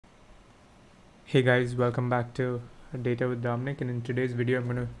Hey guys, welcome back to Data with Dominic, and in today's video I'm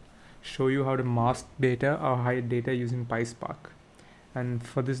going to show you how to mask data or hide data using Pyspark. And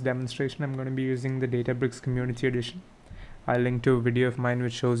for this demonstration I'm going to be using the Databricks Community Edition. I'll link to a video of mine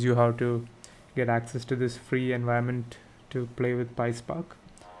which shows you how to get access to this free environment to play with Pyspark.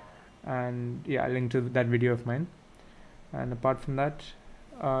 And yeah, I'll link to that video of mine. And apart from that,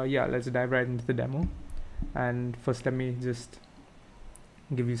 let's dive right into the demo. And first let me just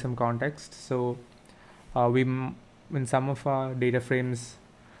give you some context. So in some of our data frames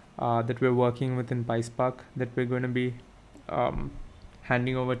that we're working with in Pyspark that we're going to be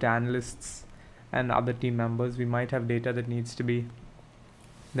handing over to analysts and other team members, we might have data that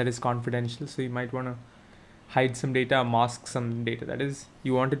is confidential. So you might want to hide some data or mask some data. That is,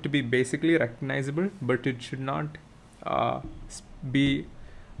 you want it to be basically recognizable, but it should not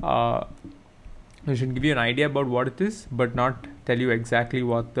it should give you an idea about what it is, but not tell you exactly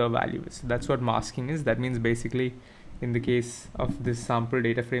what the value is. So that's what masking is. That means basically, in the case of this sample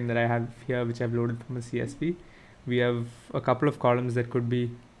data frame that I have here, which I've loaded from a CSV, we have a couple of columns that could be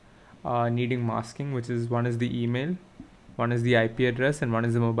needing masking, which is one is the email, one is the IP address, and one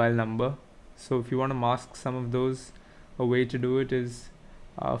is the mobile number. So if you want to mask some of those, a way to do it is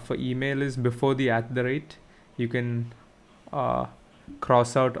for email is before the @ you can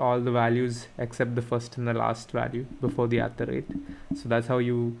cross out all the values except the first and the last value before the @. So that's how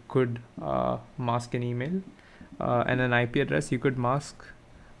you could mask an email. And an IP address you could mask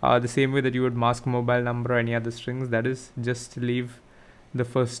the same way that you would mask mobile number or any other strings. That is, just leave the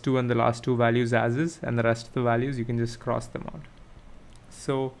first two and the last two values as is, and the rest of the values you can just cross them out.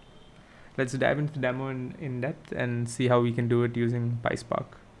 So let's dive into the demo in depth and see how we can do it using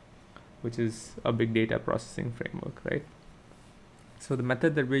Pyspark, which is a big data processing framework, right? So the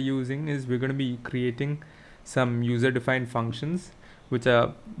method that we're using is we're going to be creating some user-defined functions which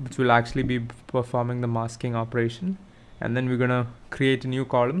will actually be performing the masking operation, and then we're going to create a new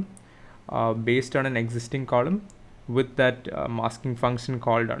column based on an existing column with that masking function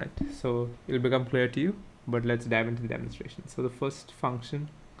called on it. So it'll become clear to you, but let's dive into the demonstration. So the first function,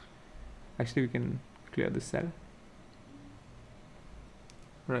 actually we can clear this cell.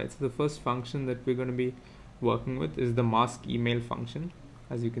 Right, so the first function that we're going to be working with is the mask email function,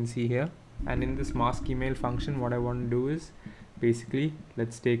 as you can see here. And in this mask email function, what I want to do is basically,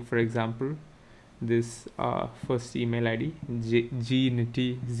 let's take for example this first email ID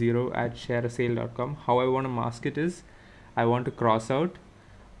gnitty0@shareasale.com. How I want to mask it is I want to cross out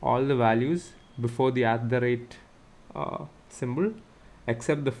all the values before the @ symbol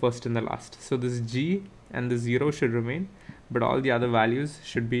except the first and the last. So this G and the 0 should remain, but all the other values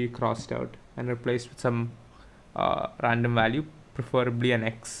should be crossed out and replaced with some random value, preferably an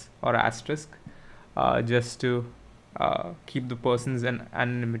X or asterisk, just to keep the person's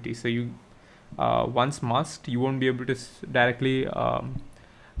anonymity. So you once masked, you won't be able to directly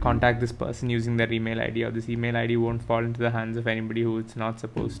contact this person using their email ID, or this email ID won't fall into the hands of anybody who it's not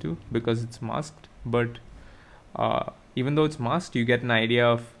supposed to, because it's masked. But even though it's masked, you get an idea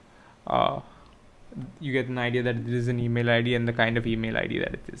of that it is an email ID and the kind of email ID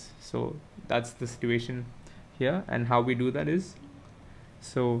that it is. So that's the situation here. And how we do that is,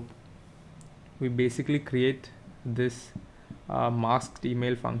 so we basically create this mask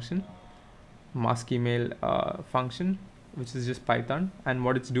email function, which is just Python, and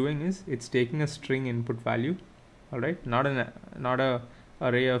what it's doing is it's taking a string input value, all right, not a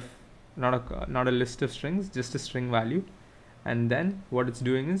list of strings, just a string value. And then what it's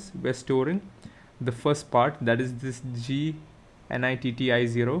doing is we're storing the first part, that is this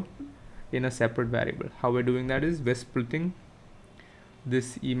gnitty0, in a separate variable. How we're doing that is we're splitting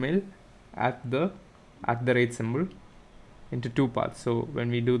this email at the @ symbol into two parts. So when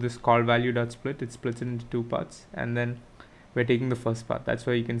we do this call value.split, it splits it into two parts, and then we're taking the first part. That's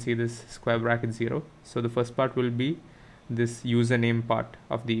why you can see this square bracket 0. So the first part will be this username part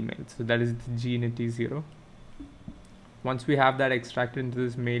of the email. So that is the gnitty0. Once we have that extracted into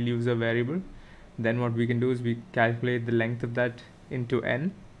this mail user variable, then what we can do is we calculate the length of that into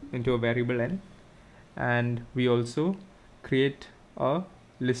a variable n, and we also create a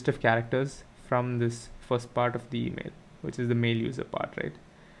list of characters from this first part of the email, which is the mail user part, right?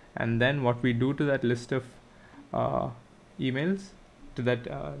 And then what we do to that list of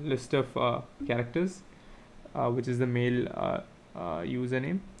list of characters, which is the mail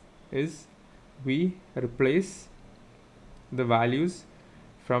username, is we replace the values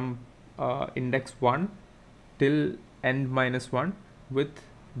from index 1 till end -1 with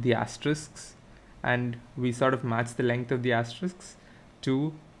the asterisks, and we sort of match the length of the asterisks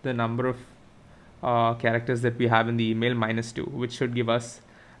to the number of characters that we have in the email -2, which should give us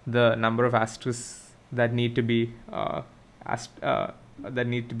the number of asterisks that need to be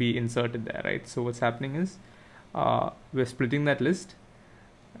inserted there, right? So what's happening is we're splitting that list,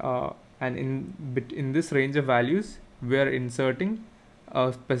 and in this range of values we are inserting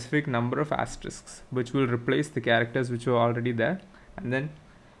a specific number of asterisks which will replace the characters which were already there, and then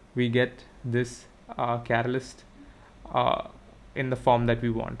we get this char list in the form that we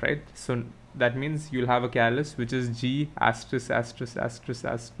want, right? So that means you'll have a char list which is g asterisk asterisk asterisk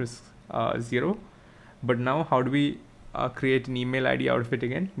asterisk 0. But now how do we create an email ID out of it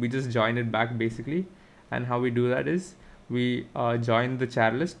again? We just join it back basically, and how we do that is we join the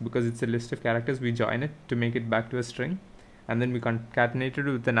char list because it's a list of characters. We join it to make it back to a string, and then we concatenate it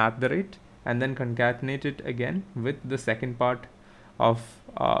with an @, and then concatenate it again with the second part of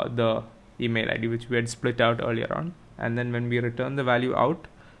the email ID which we had split out earlier on. And then when we return the value out,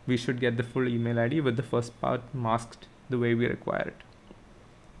 we should get the full email ID with the first part masked the way we require it.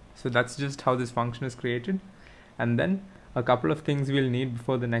 So that's just how this function is created. And then a couple of things we'll need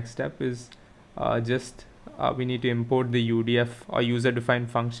before the next step is we need to import the UDF or user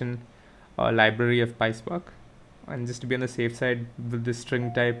defined function library of Pyspark. And just to be on the safe side with the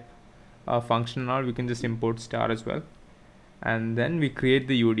string type function and all, we can just import star as well. And then we create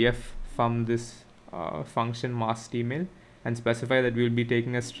the UDF from this function masked email and specify that we'll be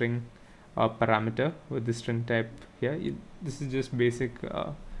taking a string parameter with the string type here. This is just basic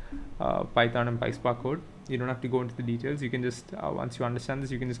Python and Pyspark code. You don't have to go into the details. You can just once you understand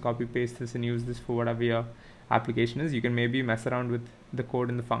this, you can just copy paste this and use this for whatever your application is. You can maybe mess around with the code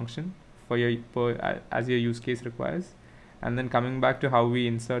in the function as your use case requires. And then coming back to how we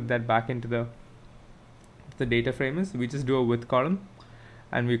insert that back into the data frame is we just do a with column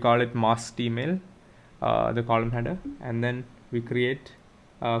and we call it masked email, the column header, and then we create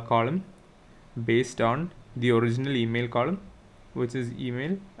a column based on the original email column, which is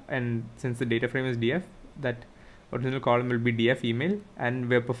email. And since the data frame is df, that original column will be df email, and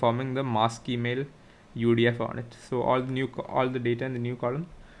we're performing the mask email UDF on it. So all the data in the new column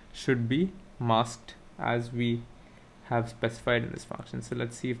should be masked as we have specified in this function. So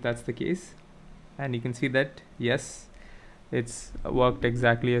let's see if that's the case, and you can see that yes, it's worked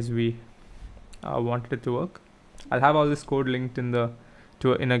exactly as we wanted it to work. I'll have all this code linked in a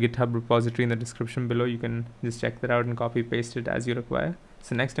GitHub repository in the description below. You can just check that out and copy paste it as you require.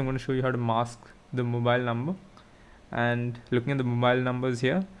 So next I'm going to show you how to mask the mobile number. And looking at the mobile numbers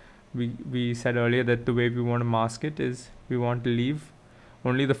here, we said earlier that the way we want to mask it is we want to leave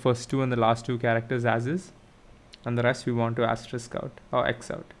only the first two and the last two characters as is, and the rest we want to asterisk out or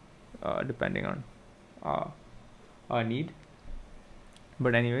X out depending on our need.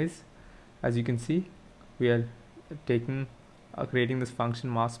 But anyways, as you can see, we are creating this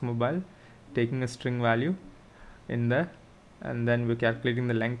function mask mobile, taking a string value in there, and then we're calculating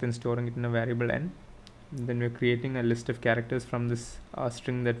the length and storing it in a variable n. And then we're creating a list of characters from this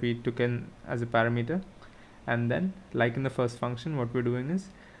string that we took in as a parameter. And then, like in the first function, what we're doing is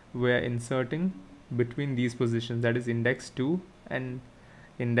we're inserting between these positions, that is index 2 and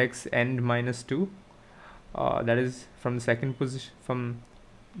index end minus 2, that is from the second position, from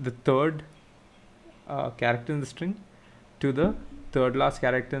the third character in the string to the third last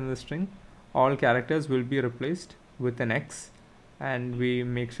character in the string. All characters will be replaced with an X, and we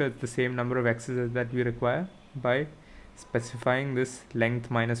make sure it's the same number of X's that we require by specifying this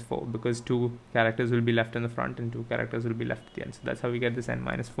length minus 4, because 2 characters will be left in the front and 2 characters will be left at the end. So that's how we get this n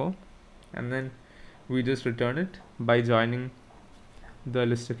minus 4, and then we just return it by joining the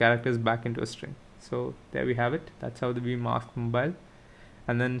list of characters back into a string. So there we have it. That's how we mask mobile.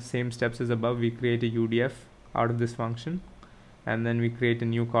 And then same steps as above, we create a UDF out of this function, and then we create a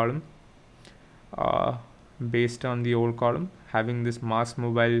new column based on the old column, having this mask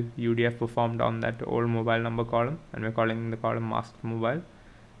mobile UDF performed on that old mobile number column, and we're calling the column masked mobile.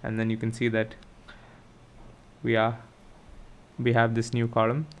 And then you can see that we have this new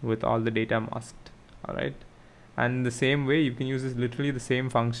column with all the data masked. Alright, and the same way you can use this literally the same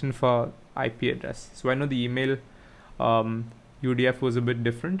function for IP address. So I know the email UDF was a bit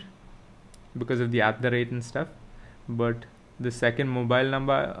different because of the @ and stuff, but the second mobile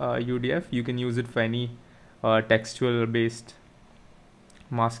number UDF, you can use it for any textual based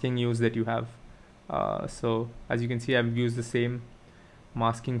masking use that you have. So as you can see, I've used the same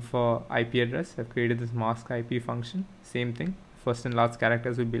masking for IP address. I've created this mask IP function, same thing, first and last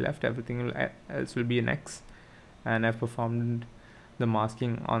characters will be left, everything else will be an X, and I've performed the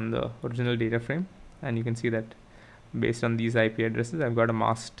masking on the original data frame. And you can see that based on these IP addresses, I've got a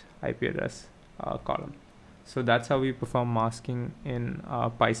masked IP address column. So that's how we perform masking in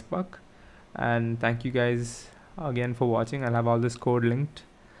Pyspark. And thank you guys again for watching. I'll have all this code linked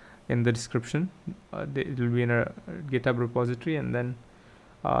in the description. It will be in a GitHub repository. And then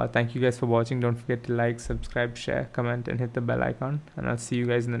thank you guys for watching. Don't forget to like, subscribe, share, comment, and hit the bell icon. And I'll see you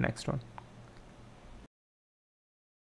guys in the next one.